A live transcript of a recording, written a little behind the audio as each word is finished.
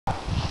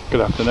Good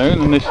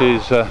afternoon, and this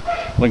is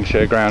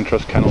Lincolnshire Greyhound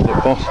Trust kennels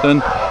at Boston.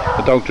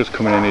 The dog just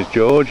coming in is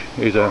George.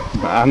 He's a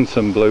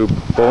handsome blue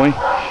boy.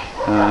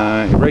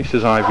 He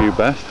races I View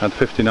Best, had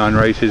 59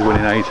 races,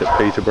 winning 8 at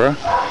Peterborough.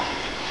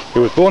 He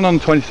was born on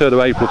the 23rd of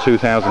April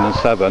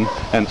 2007,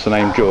 hence the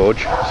name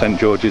George, St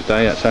George's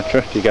Day,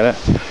 etc. Do you get it?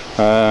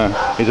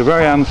 He's a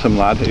very handsome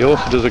lad. He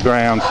also does a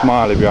greyhound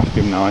smile if you ask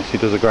him nice. He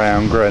does a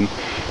greyhound grin.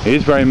 He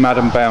is very mad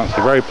and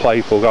bouncy, very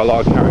playful, got a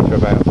lot of character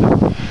about him.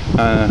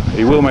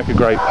 He will make a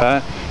great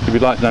pet. If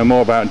you'd like to know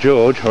more about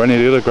George or any of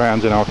the other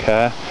greyhounds in our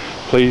care,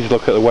 please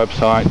look at the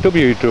website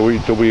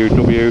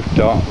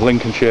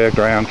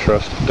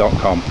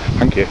www.lincolnshiregreyhoundtrust.com.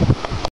 Thank you.